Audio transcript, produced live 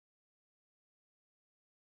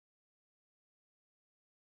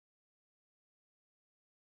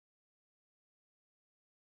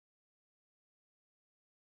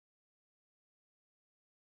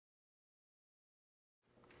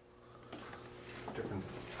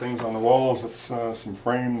things on the walls. It's some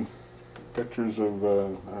framed pictures of, I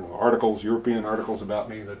don't know, articles, European articles about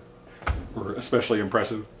me that were especially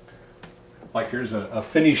impressive. Like here's a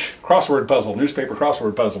Finnish crossword puzzle, newspaper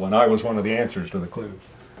crossword puzzle, and I was one of the answers to the clues.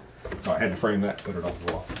 So I had to frame that and put it on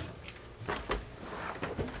the wall.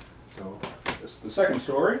 So this is the second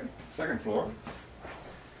story, second floor.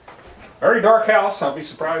 Very dark house. I'll be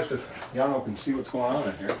surprised if Yano can see what's going on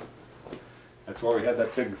in here. That's why we had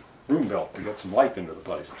that big room built, to get some light into the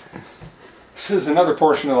place. This is another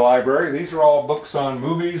portion of the library. These are all books on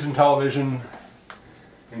movies and television,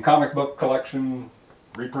 and comic book collection,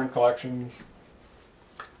 reprint collections,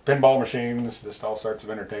 pinball machines, just all sorts of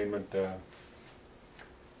entertainment.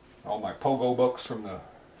 All my pogo books from the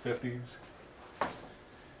 50s.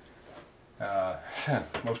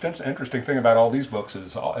 Most interesting thing about all these books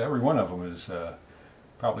is every one of them is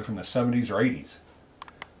probably from the 70s or 80s.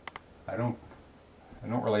 I don't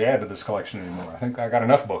really add to this collection anymore. I think I got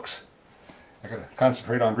enough books. I got to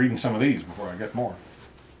concentrate on reading some of these before I get more.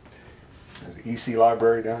 There's the EC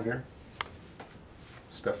library down here.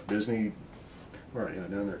 Stuff Disney,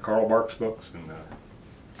 down there, Karl Barks books, and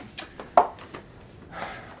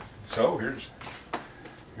so here's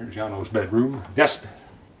Yano's bedroom,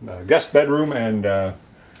 guest bedroom, and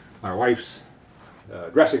my wife's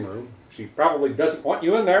dressing room. She probably doesn't want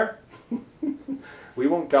you in there. We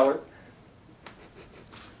won't tell her.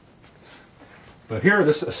 But here,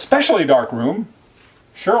 this especially dark room.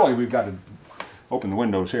 Surely we've got to open the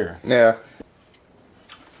windows here. Yeah.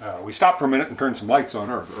 We stopped for a minute and turned some lights on,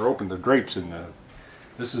 or opened the drapes. And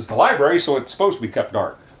this is the library, so it's supposed to be kept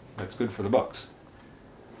dark. That's good for the books.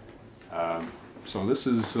 So this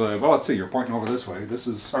is, well, let's see, you're pointing over this way. This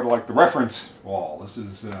is sort of like the reference wall. This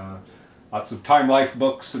is lots of Time Life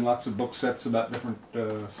books and lots of book sets about different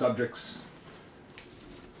subjects.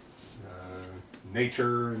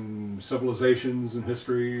 Nature and civilizations and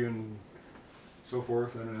history and so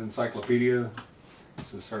forth, and an encyclopedia.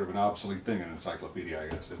 This is sort of an obsolete thing, an encyclopedia, I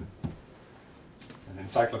guess. An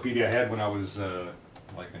encyclopedia I had when I was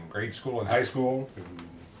like in grade school and high school. And,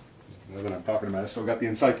 now that I'm talking about it, I still got the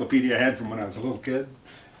encyclopedia I had from when I was a little kid.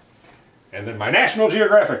 And then my National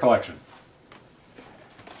Geographic collection.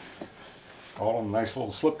 All in nice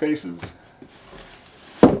little slipcases.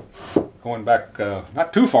 Going back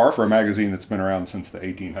not too far for a magazine that's been around since the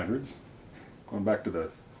 1800s. Going back to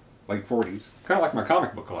the late 40s. Kind of like my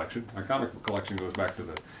comic book collection. My comic book collection goes back to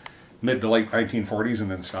the mid to late 1940s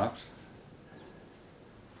and then stops.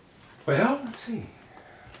 Well, let's see.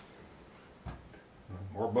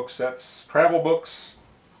 More book sets, travel books,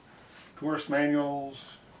 tourist manuals,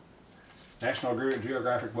 National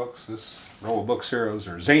Geographic books. This row of books here, those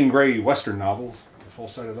are Zane Grey Western novels, a full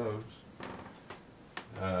set of those.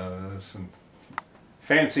 Some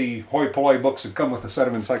fancy hoi polloi books that come with a set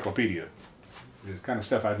of encyclopedia. The kind of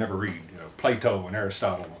stuff I'd never read, Plato and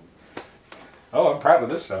Aristotle. Oh, I'm proud of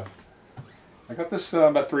this stuff. I got this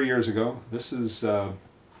about 3 years ago. This is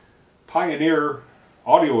pioneer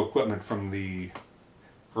audio equipment from the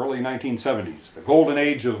early 1970s, the golden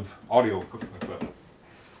age of audio equipment.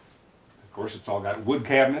 Of course, it's all got wood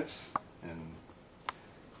cabinets and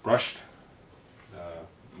brushed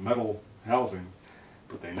metal housing,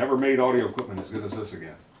 but they never made audio equipment as good as this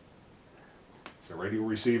again. It's a radio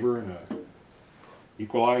receiver and a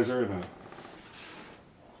equalizer and a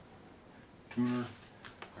tuner,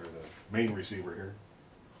 or the main receiver here.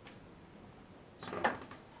 So.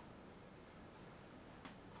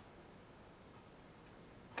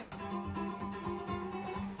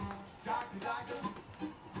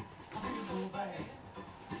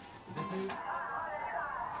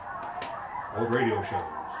 Old radio shows.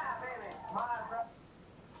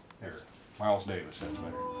 There, Miles Davis, that's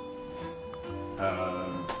better.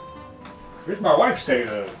 Here's my wife's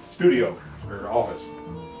studio, her office.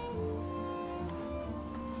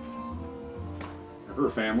 Her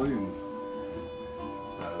family, and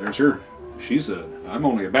there's her. I'm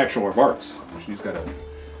only a Bachelor of Arts. She's got a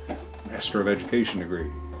Master of Education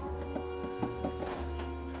degree.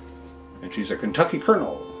 And she's a Kentucky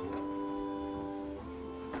Colonel.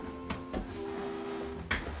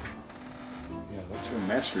 Yeah, that's her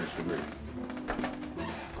master's degree.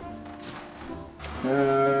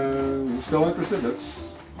 Still interested? That's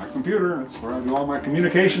my computer. That's where I do all my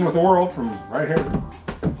communication with the world, from right here.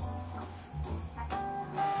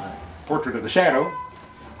 My portrait of the Shadow.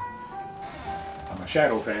 I'm a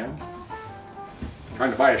Shadow fan. I'm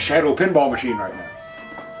trying to buy a Shadow pinball machine right now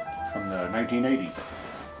from the 1980s.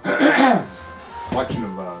 Collection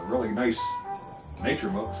of really nice nature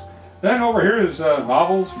books. Then over here is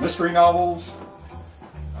novels, mystery novels,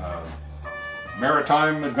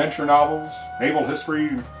 maritime adventure novels, naval history,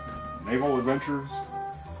 naval adventures,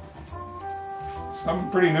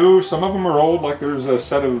 Some pretty new, some of them are old, like there's a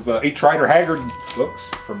set of H. Rider Haggard books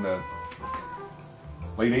from the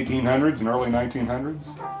late 1800s and early 1900s.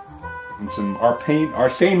 And some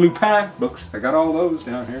Arsène Lupin books. I got all those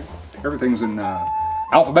down here. Everything's in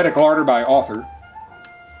alphabetical order by author.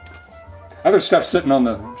 Other stuff sitting on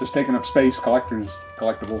the, just taking up space,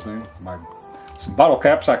 collectible thing. Some bottle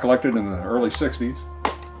caps I collected in the early 60s.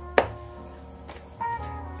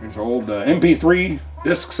 There's old MP3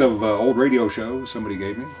 discs of old radio shows somebody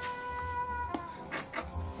gave me.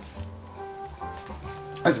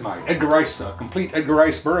 That's my Edgar Rice, complete Edgar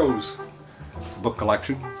Rice Burroughs book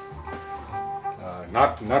collection.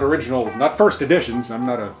 Not original, not first editions. I'm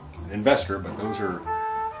not an investor, but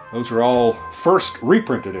those are all first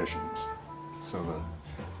reprint editions. So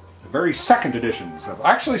the very second editions of,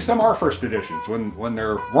 actually some are first editions. When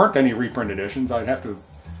there weren't any reprint editions, I'd have to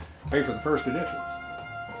pay for the first editions.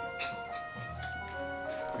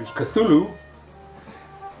 There's Cthulhu,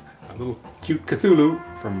 a little cute Cthulhu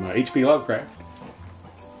from H.P. Lovecraft.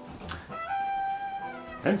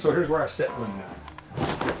 And so here's where I sit when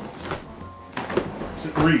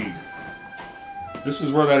sit and read. This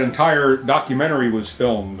is where that entire documentary was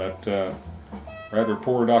filmed, that rather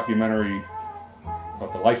poor documentary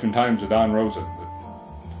about the life and times of Don Rosa.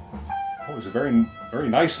 It was very, very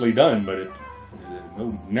nicely done, but it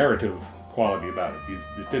no narrative quality about it.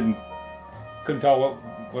 Couldn't tell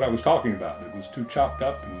what I was talking about. It was too chopped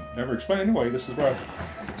up and never explained. Anyway, this is where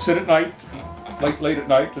I sit at night, late at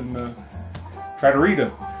night, and try to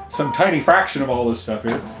read some tiny fraction of all this stuff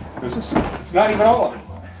here. It's not even all of it.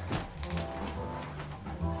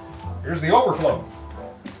 Here's the overflow.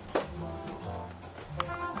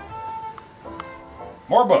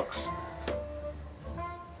 More books.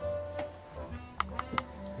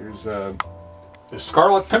 Here's the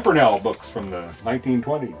Scarlet Pimpernel books from the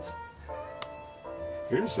 1920s.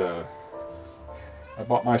 Here's I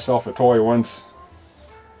bought myself a toy once.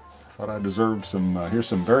 Thought I deserved some. Here's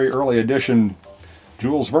some very early edition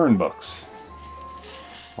Jules Verne books,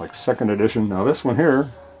 like second edition. Now this one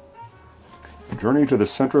here, Journey to the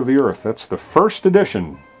Center of the Earth. That's the first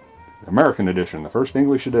edition, American edition, the first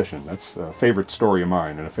English edition. That's a favorite story of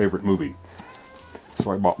mine and a favorite movie.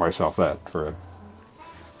 So I bought myself that for a.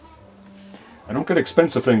 I don't get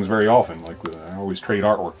expensive things very often, like I always trade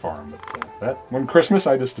artwork for them, but that one Christmas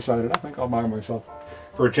I just decided I think I'll buy myself,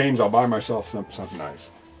 for a change I'll buy myself something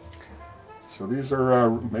nice. So these are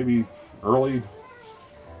maybe early,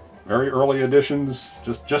 very early editions,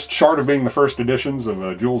 just short of being the first editions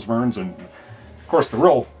of Jules Verne's, and of course the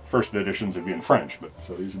real first editions would be in French, but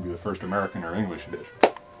so these would be the first American or English edition.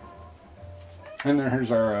 And then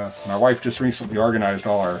here's our, my wife just recently organized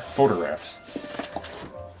all our photographs.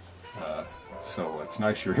 So it's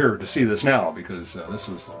nice you're here to see this now, because this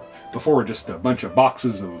was before just a bunch of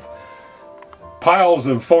boxes of piles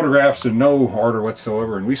of photographs in no order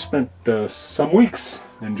whatsoever. And we spent some weeks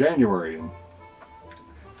in January and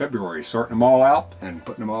February sorting them all out and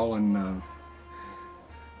putting them all in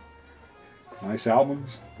nice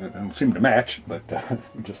albums. It don't seem to match, but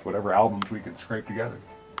just whatever albums we could scrape together.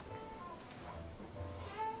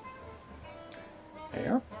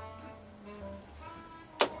 There.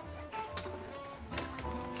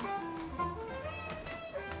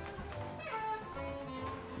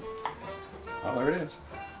 Oh, there it is.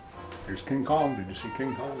 Here's King Kong. Did you see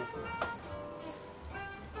King Kong?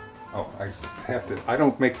 Oh, I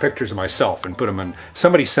don't make pictures of myself and put them in.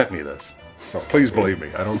 Somebody sent me this, so please believe me.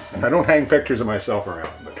 I don't hang pictures of myself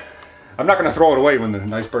around, but I'm not going to throw it away when the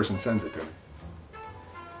nice person sends it to me.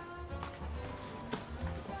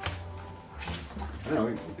 You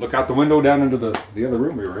know, look out the window down into the other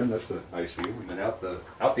room we were in. That's a nice view, and then out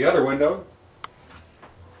the other window.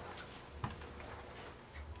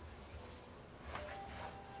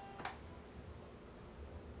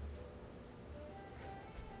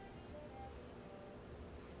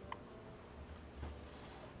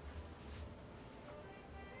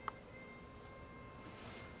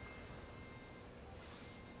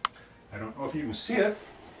 I don't know if you can see it,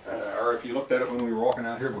 or if you looked at it when we were walking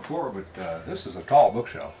out here before, but this is a tall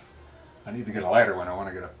bookshelf. I need to get a ladder when I want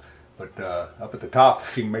to get up. But up at the top,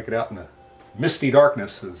 if you can make it out in the misty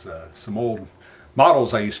darkness, is some old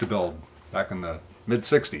models I used to build back in the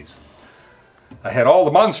mid-60s. I had all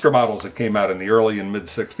the monster models that came out in the early and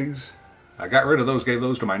mid-60s. I got rid of those, gave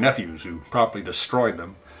those to my nephews, who promptly destroyed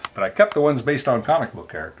them. But I kept the ones based on comic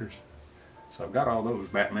book characters. So I've got all those: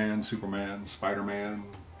 Batman, Superman, Spider-Man,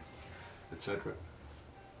 etc.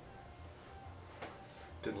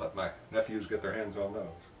 Didn't let my nephews get their hands on those.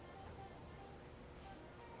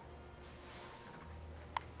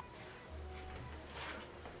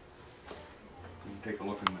 You can take a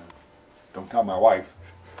look in Don't tell my wife.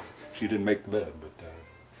 She didn't make the bed, but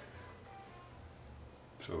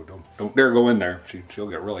so don't dare go in there. She'll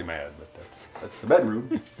get really mad. But that's the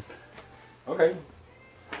bedroom. Okay.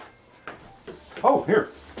 Oh, here.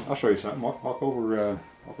 I'll show you something. Walk over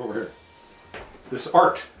here. This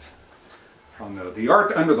art on the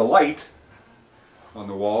art under the light on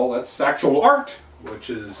the wall. That's actual art, which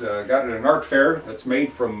is got at an art fair. That's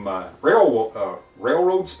made from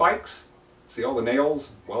railroad spikes. See all the nails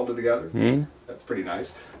welded together? Mm. That's pretty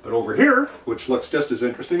nice. But over here, which looks just as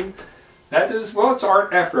interesting, that is, well, it's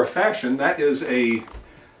art after a fashion. That is the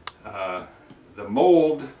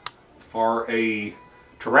mold for a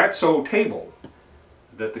terrazzo table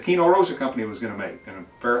that the Rosa company was going to make, and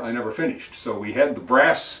apparently never finished. So we had the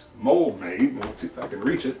brass mold made. Let's see if I can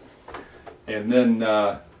reach it. And then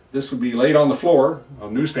this would be laid on the floor,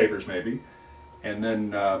 on newspapers maybe, and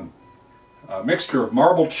then a mixture of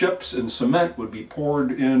marble chips and cement would be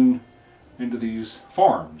poured into these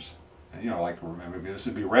forms. And, you know, like maybe this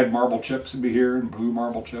would be red marble chips would be here, and blue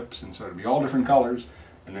marble chips, and so it'd be all different colors,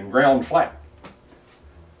 and then ground flat.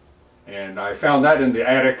 And I found that in the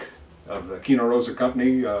attic of the Rosa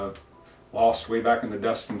company, lost way back in the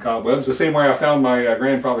dust and cobwebs, the same way I found my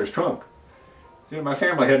grandfather's trunk. You know, my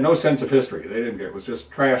family had no sense of history. They didn't get it was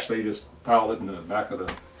just trash. They just piled it in the back of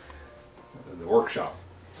the workshop.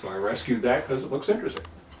 So I rescued that because it looks interesting.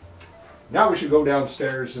 Now we should go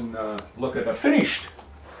downstairs and look at a finished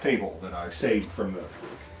table that I saved from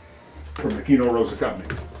the Rosa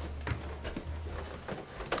company.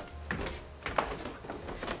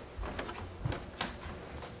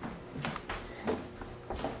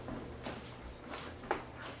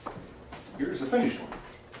 Here's a finished one.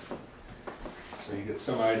 So you get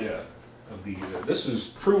some idea of this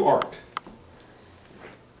is true art.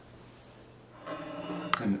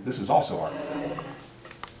 And this is also art.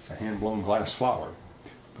 It's a hand-blown glass flower.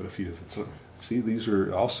 But see, these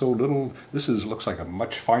are also little, looks like a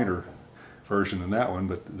much finer version than that one,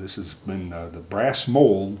 but this has been the brass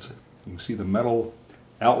molds. You can see the metal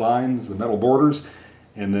outlines, the metal borders,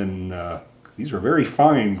 and then these are very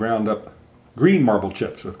fine ground up green marble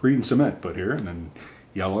chips with green cement put here, and then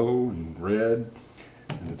yellow and red,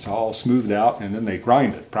 and it's all smoothed out, and then they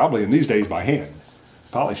grind it, probably in these days by hand,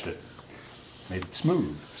 polished it, made it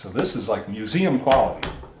smooth. So this is like museum quality.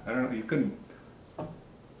 I don't know, you couldn't, I've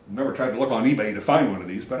never tried to look on eBay to find one of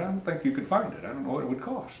these, but I don't think you could find it. I don't know what it would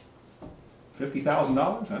cost. $50,000? I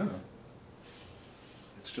don't know.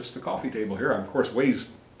 It's just the coffee table here. Of course, weighs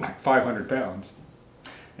like 500 pounds.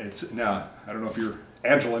 Now, I don't know if you're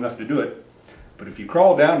agile enough to do it, but if you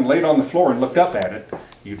crawled down and laid on the floor and looked up at it,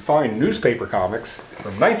 you'd find newspaper comics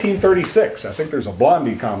from 1936. I think there's a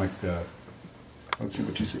Blondie comic. Let's see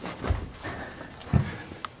what you see.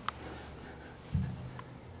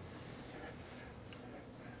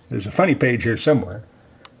 There's a funny page here somewhere.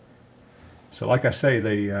 So like I say,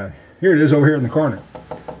 here it is over here in the corner.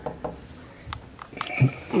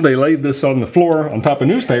 They laid this on the floor on top of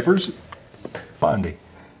newspapers. Blondie.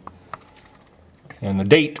 And the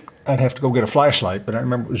date, I'd have to go get a flashlight, but I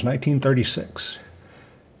remember it was 1936.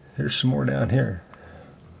 Here's some more down here.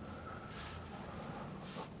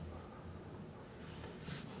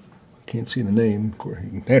 Can't see the name.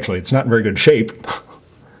 Naturally, it's not in very good shape.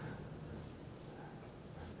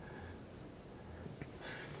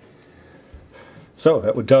 So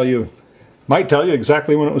that would might tell you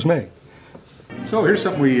exactly when it was made. So here's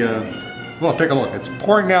something well, take a look. It's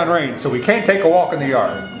pouring down rain, so we can't take a walk in the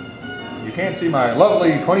yard. You can't see my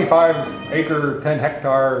lovely 25-acre,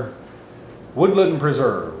 10-hectare woodland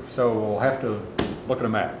preserve, so we'll have to look at a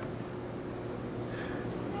map.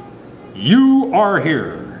 You are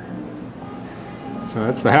here. So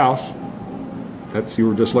that's the house. You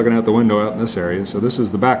were just looking out the window out in this area. So this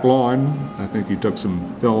is the back lawn. I think you took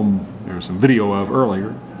some film or some video of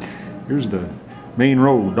earlier. Here's the main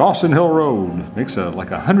road, Dawson Hill Road. Makes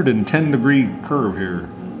like a 110-degree curve here.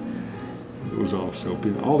 It goes off. So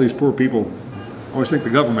all these poor people, I always think the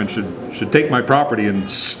government should take my property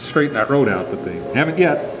and straighten that road out, but they haven't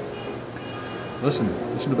yet. Listen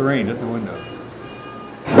to the rain hitting the window.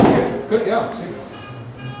 Could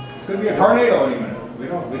be a tornado any minute.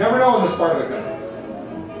 We never know in this part of the country.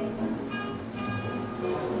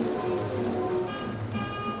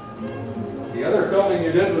 The other filming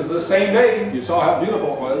you did was the same day. You saw how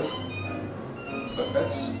beautiful it was. But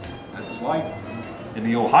that's life in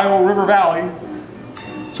the Ohio River Valley.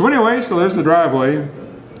 So anyway, so there's the driveway.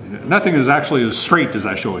 Nothing is actually as straight as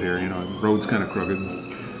I show it here. You know, the road's kind of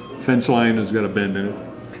crooked. Fence line has got a bend in it.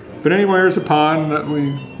 But anyway, there's a pond that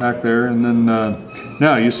back there, and then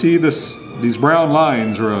now you see these brown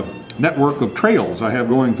lines are a network of trails I have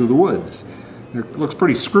going through the woods. It looks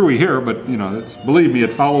pretty screwy here, but you know, believe me,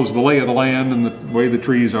 it follows the lay of the land and the way the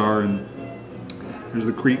trees are. And there's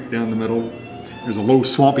the creek down the middle. There's a low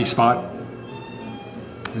swampy spot.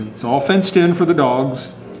 And it's all fenced in for the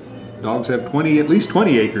dogs. Dogs have at least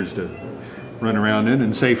 20 acres to run around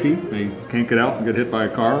in safety. They can't get out and get hit by a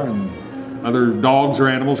car, and other dogs or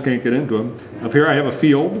animals can't get into them. Up here I have a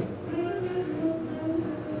field.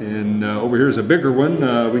 And over here is a bigger one.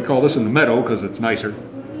 We call this in the meadow because it's nicer.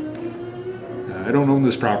 I don't own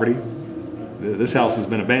this property. This house has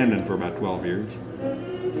been abandoned for about 12 years.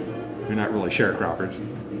 We're not really sharecroppers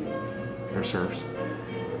or serfs.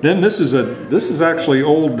 Then this is actually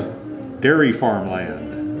old dairy farmland.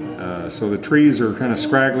 So the trees are kind of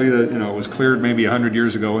scraggly. You know, it was cleared maybe 100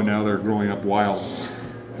 years ago, and now they're growing up wild.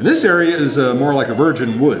 And this area is more like a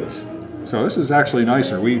virgin woods. So this is actually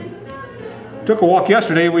nicer. We took a walk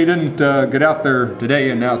yesterday. We didn't get out there today,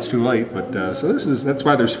 and now it's too late. But so that's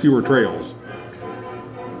why there's fewer trails.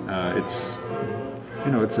 It's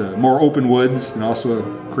more open woods and also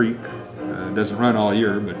a creek. It doesn't run all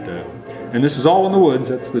year, but and this is all in the woods.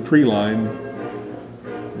 That's the tree line.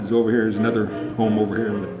 Is over here. There's another home over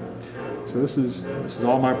here. But, so this is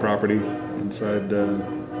all my property inside.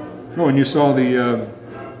 Oh, and you saw the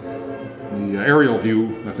aerial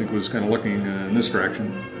view. I think was kind of looking in this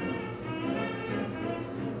direction.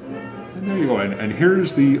 And there you go. And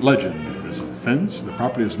here's the legend. This is the fence. The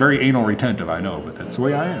property is very anal retentive, I know, but that's the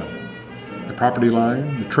way I am. The property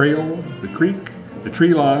line, the trail, the creek, the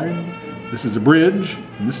tree line. This is a bridge,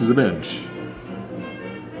 and this is a bench.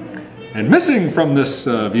 And missing from this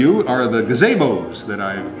view are the gazebos that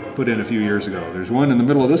I put in a few years ago. There's one in the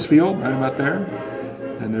middle of this field, right about there.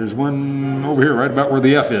 And there's one over here, right about where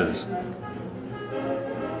the F is.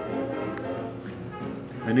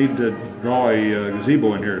 I need to draw a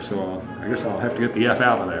gazebo in here, so I guess I'll have to get the F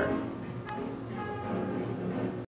out of there.